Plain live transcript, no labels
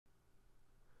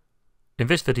In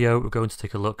this video, we're going to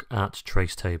take a look at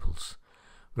trace tables.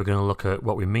 We're going to look at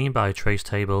what we mean by a trace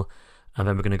table, and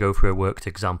then we're going to go through a worked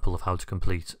example of how to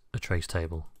complete a trace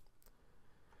table.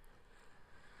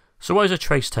 So what is a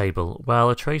trace table?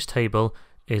 Well, a trace table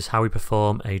is how we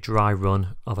perform a dry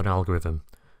run of an algorithm.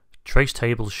 Trace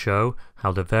tables show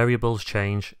how the variables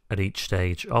change at each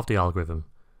stage of the algorithm.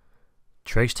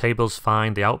 Trace tables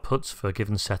find the outputs for a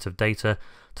given set of data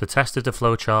to test if the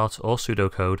flowchart or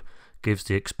pseudocode gives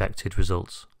the expected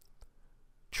results.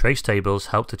 Trace tables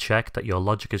help to check that your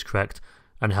logic is correct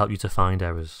and help you to find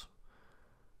errors.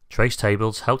 Trace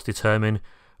tables help to determine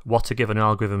what a given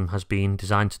algorithm has been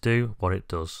designed to do, what it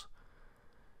does.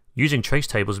 Using trace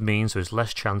tables means there is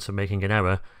less chance of making an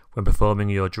error when performing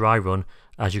your dry run,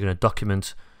 as you're going to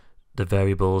document the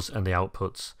variables and the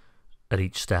outputs at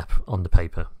each step on the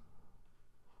paper.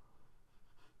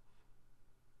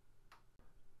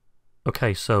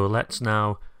 Okay, so let's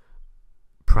now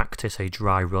practice a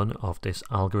dry run of this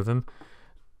algorithm.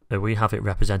 We have it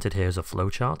represented here as a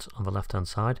flowchart on the left hand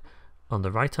side. On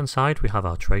the right hand side we have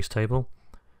our trace table.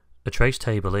 A trace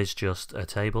table is just a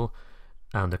table,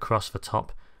 and across the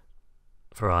top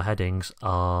for our headings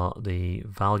are the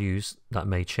values that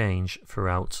may change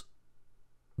throughout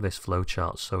this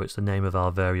flowchart. So it's the name of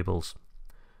our variables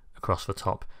across the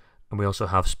top, and we also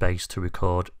have space to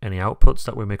record any outputs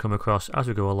that we may come across as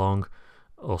we go along,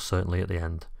 or certainly at the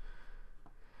end.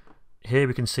 Here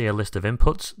we can see a list of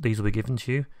inputs. These will be given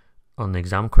to you on the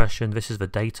exam question. This is the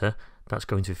data that's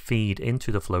going to feed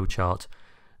into the flowchart,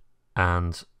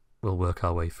 and we'll work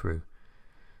our way through.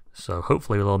 So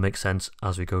hopefully it'll all make sense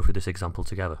as we go through this example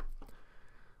together.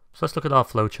 So let's look at our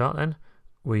flowchart then.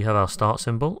 We have our start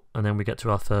symbol, and then we get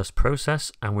to our first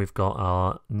process, and we've got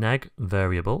our neg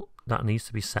variable that needs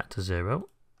to be set to 0.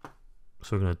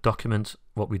 So we're going to document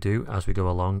what we do as we go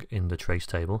along in the trace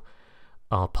table.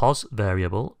 Our pos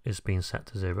variable is being set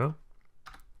to 0.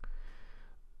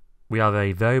 We have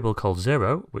a variable called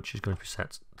 0, which is going to be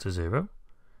set to 0.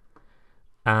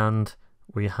 And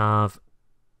we have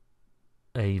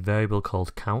a variable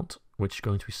called count, which is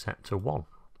going to be set to 1.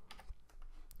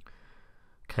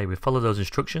 Okay, we've followed those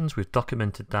instructions. We've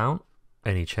documented down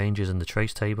any changes in the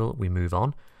trace table. We move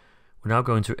on. We're now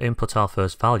going to input our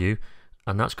first value,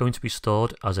 and that's going to be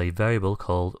stored as a variable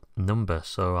called number.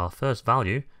 So our first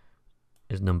value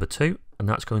is number 2, and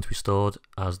that's going to be stored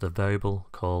as the variable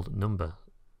called number.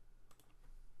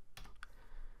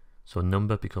 So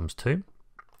number becomes 2.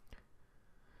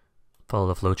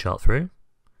 Follow the flowchart through.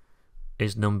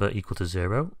 Is number equal to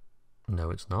 0? No,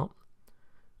 it's not.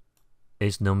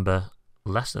 Is number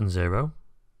less than 0?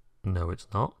 No, it's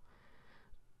not.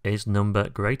 Is number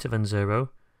greater than 0?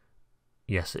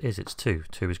 Yes, it is. It's 2.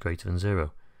 2 is greater than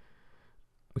 0.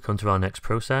 We come to our next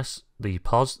process. The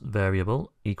pos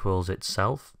variable equals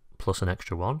itself plus an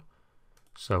extra 1.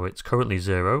 So it's currently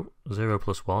 0. 0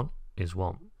 plus 1 is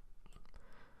 1.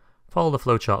 Follow the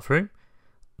flowchart through.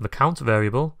 The count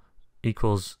variable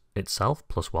equals itself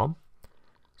plus 1.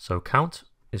 So count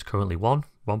is currently 1.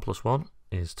 1 plus 1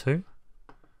 is 2.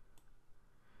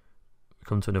 We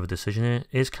come to another decision here.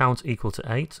 Is count equal to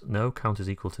 8? No, count is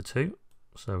equal to 2.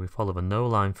 So we follow the no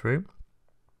line through,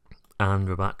 and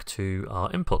we're back to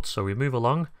our inputs. So we move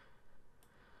along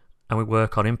and we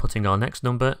work on inputting our next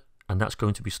number, and that's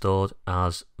going to be stored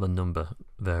as the number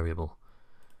variable.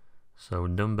 So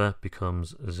number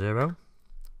becomes 0.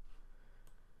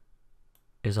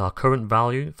 Is our current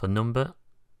value for number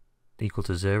equal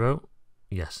to 0?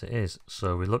 Yes, it is.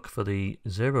 So we look for the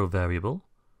 0 variable,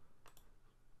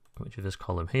 which is this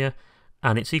column here,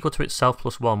 and it's equal to itself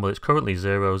plus 1. Well, it's currently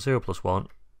 0. 0 plus 1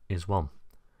 is 1.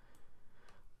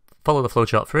 Follow the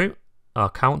flowchart through.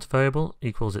 Our count variable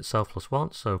equals itself plus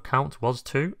 1. So count was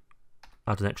 2.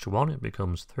 Add an extra 1, it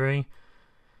becomes 3.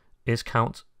 Is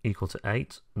count equal to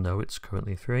 8? No, it's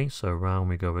currently 3. So round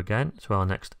we go again to our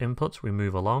next input. We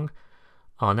move along.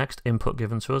 Our next input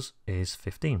given to us is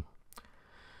 15.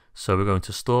 So we're going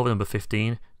to store the number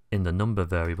 15 in the number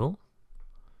variable.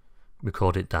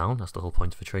 Record it down. That's the whole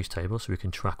point of a trace table, so we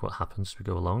can track what happens as we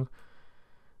go along.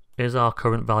 Is our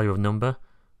current value of number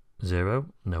 0?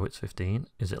 No, it's 15.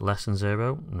 Is it less than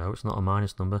 0? No, it's not a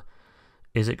minus number.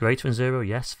 Is it greater than 0?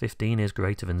 Yes, 15 is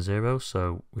greater than 0,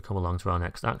 so we come along to our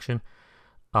next action.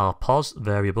 Our pos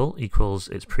variable equals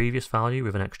its previous value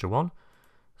with an extra 1.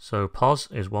 So pos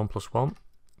is 1 plus 1.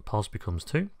 Pos becomes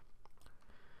 2.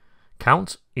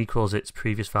 Count equals its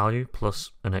previous value plus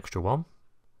an extra 1.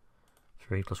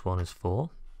 3 plus 1 is 4.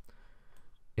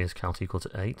 Is count equal to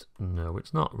 8? No,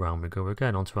 it's not. Round we go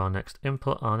again. On to our next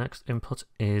input. Our next input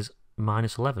is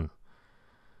minus 11.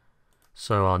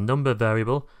 So our number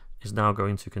variable is now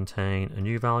going to contain a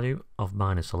new value of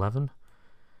minus 11.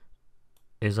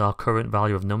 Is our current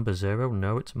value of number 0?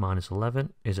 No, it's minus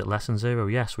 11. Is it less than 0?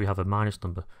 Yes, we have a minus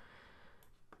number.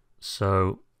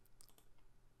 So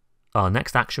our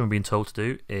next action we're being told to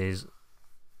do is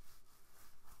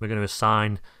we're going to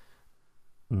assign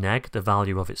neg the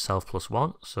value of itself plus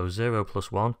 1. So 0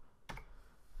 plus 1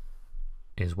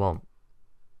 is 1.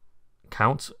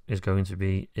 Count is going to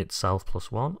be itself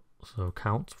plus 1. So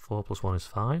count 4 plus 1 is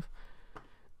 5.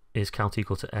 Is count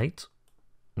equal to 8?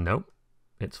 No,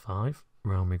 it's 5.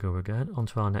 Round we go again.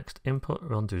 Onto our next input.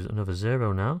 We're on to another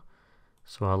 0 now.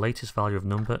 So our latest value of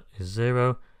number is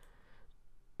 0.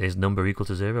 Is number equal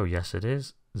to 0? Yes, it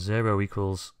is. 0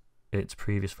 equals its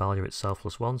previous value itself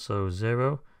plus 1. So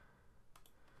 0.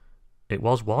 It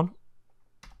was 1.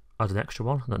 Add an extra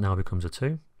 1. That now becomes a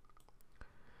 2.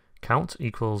 Count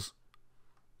equals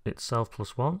itself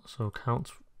plus 1. So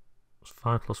count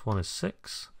 5 plus 1 is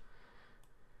 6.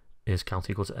 Is count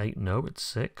equal to 8? No, it's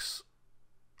 6.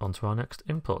 On to our next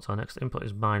input. Our next input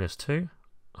is minus 2.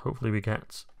 Hopefully we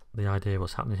get the idea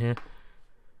what's happening here.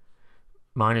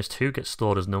 Minus 2 gets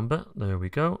stored as number. There we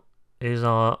go. Is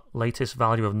our latest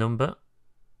value of number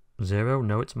 0?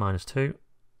 No, it's minus 2.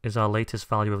 Is our latest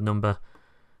value of number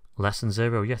less than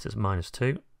 0? Yes, it's minus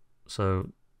 2.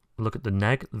 So look at the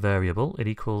neg variable. It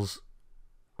equals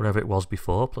whatever it was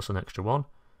before plus an extra 1.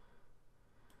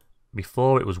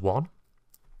 Before it was 1.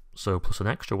 So plus an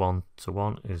extra 1 to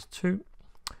 1 is 2.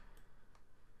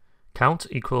 Count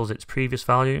equals its previous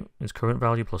value, its current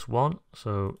value plus 1.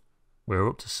 So we're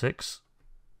up to 6.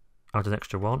 Add an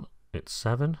extra 1, it's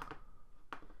 7.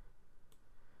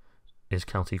 Is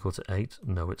count equal to 8?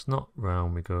 No, it's not.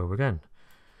 Round we go again.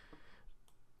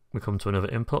 We come to another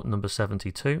input, number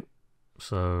 72.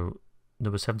 So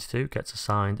number 72 gets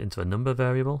assigned into a number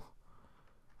variable.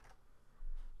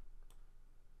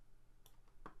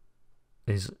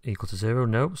 Is equal to 0?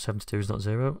 No, 72 is not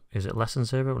 0. Is it less than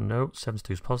 0? No,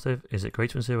 72 is positive. Is it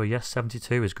greater than 0? Yes,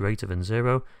 72 is greater than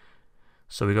 0.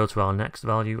 So we go to our next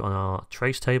value on our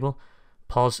trace table.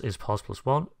 Pos is pos plus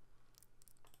 1.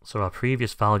 So our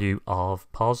previous value of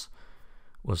pos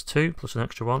was 2 plus an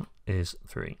extra 1 is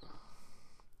 3.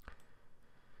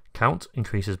 Count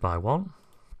increases by 1.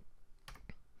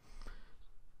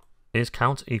 Is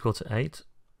count equal to 8?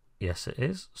 Yes, it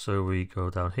is. So we go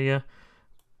down here.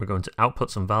 We're going to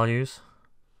output some values.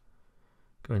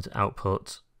 Going to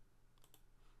output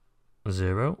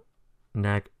 0,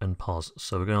 neg, and pos.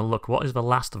 So we're going to look, what is the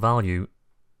last value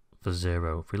for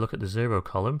 0? If we look at the 0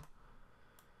 column,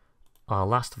 our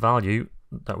last value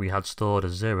that we had stored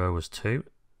as 0 was 2.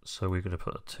 So we're going to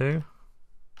put a 2.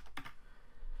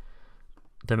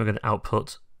 Then we're going to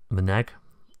output the neg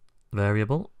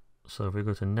variable. So if we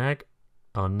go to neg,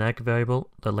 our neg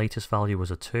variable, the latest value was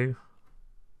a 2.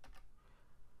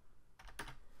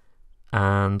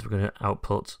 And we're going to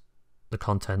output the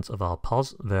contents of our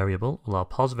pos variable. Well, our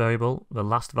pos variable, the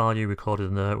last value recorded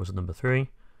in there was a number 3.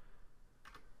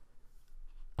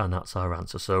 And that's our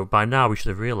answer. So by now we should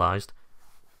have realized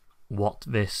what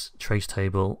this trace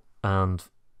table and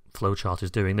flowchart is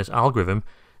doing. This algorithm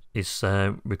is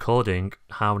recording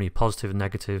how many positive,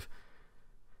 negative,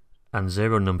 and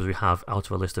 0 numbers we have out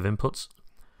of a list of inputs.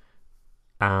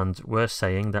 And we're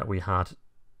saying that we had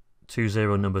 2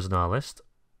 0 numbers in our list.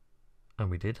 And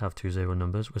we did have 2 0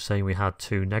 numbers. We're saying we had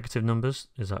 2 negative numbers.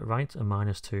 Is that right? A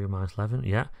minus 2, minus 11.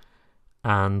 Yeah.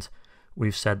 And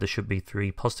we've said there should be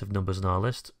 3 positive numbers in our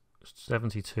list.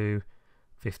 72,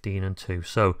 15, and 2.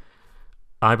 So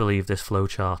I believe this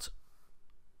flowchart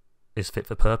is fit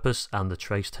for purpose, and the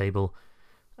trace table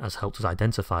has helped us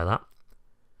identify that.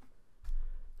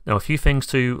 Now, a few things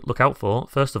to look out for.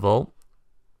 First of all,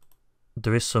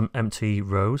 there is some empty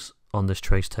rows on this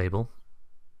trace table.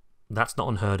 That's not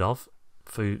unheard of.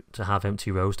 To have empty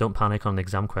rows. Don't panic on an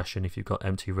exam question if you've got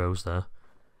empty rows there.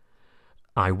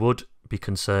 I would be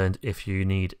concerned if you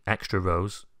need extra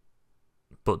rows,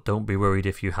 but don't be worried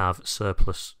if you have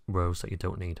surplus rows that you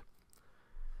don't need.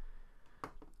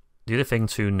 The other thing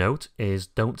to note is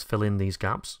don't fill in these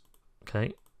gaps.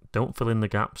 Okay, don't fill in the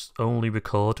gaps. Only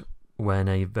record when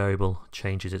a variable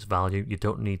changes its value. You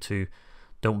don't need to.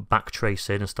 Don't backtrace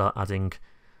in and start adding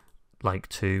like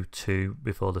 2, 2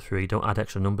 before the 3. Don't add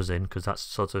extra numbers in, because that's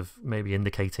sort of maybe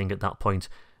indicating at that point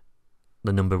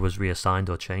the number was reassigned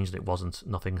or changed. It wasn't.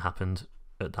 Nothing happened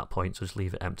at that point, so just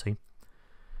leave it empty.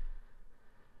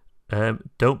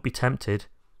 Don't be tempted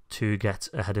to get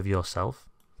ahead of yourself.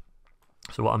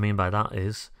 So what I mean by that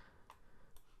is,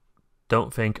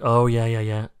 don't think, oh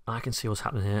yeah, I can see what's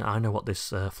happening here. I know what this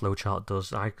flowchart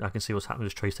does. I can see what's happening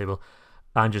with this trace table.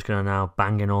 I'm just going to now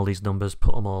bang in all these numbers,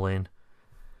 put them all in.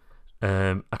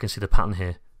 I can see the pattern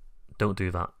here. Don't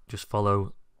do that. Just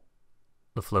follow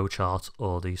the flowchart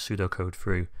or the pseudocode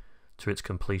through to its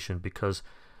completion, because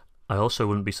I also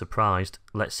wouldn't be surprised,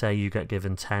 let's say you get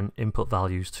given 10 input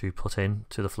values to put in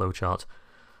to the flowchart.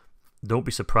 Don't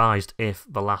be surprised if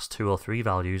the last 2 or 3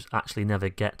 values actually never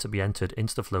get to be entered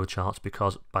into the flowchart,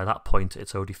 because by that point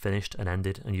it's already finished and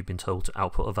ended and you've been told to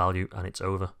output a value and it's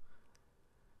over.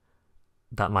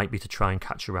 That might be to try and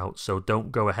catch you out, so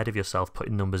don't go ahead of yourself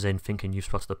putting numbers in thinking you've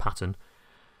spotted the pattern,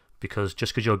 because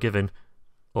just because you're given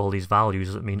all these values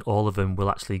doesn't mean all of them will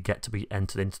actually get to be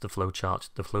entered into the flowchart.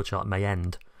 The flowchart may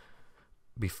end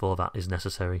before that is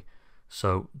necessary,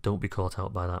 so don't be caught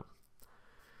out by that.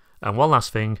 And one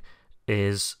last thing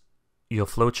is, your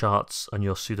flowcharts and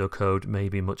your pseudocode may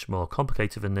be much more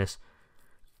complicated than this,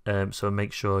 so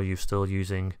make sure you're still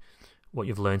using what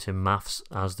you've learned in maths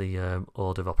as the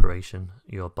order of operation,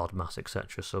 your BODMAS,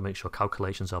 etc. So make sure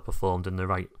calculations are performed in the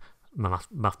right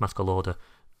mathematical order,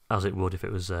 as it would if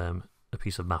it was a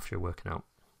piece of math you're working out.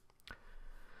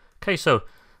 Okay, so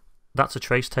that's a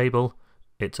trace table.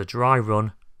 It's a dry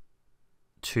run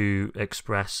to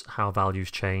express how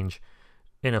values change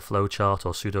in a flowchart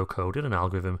or pseudocode in an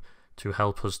algorithm to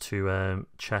help us to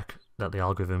check that the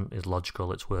algorithm is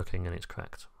logical, it's working, and it's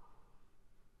correct.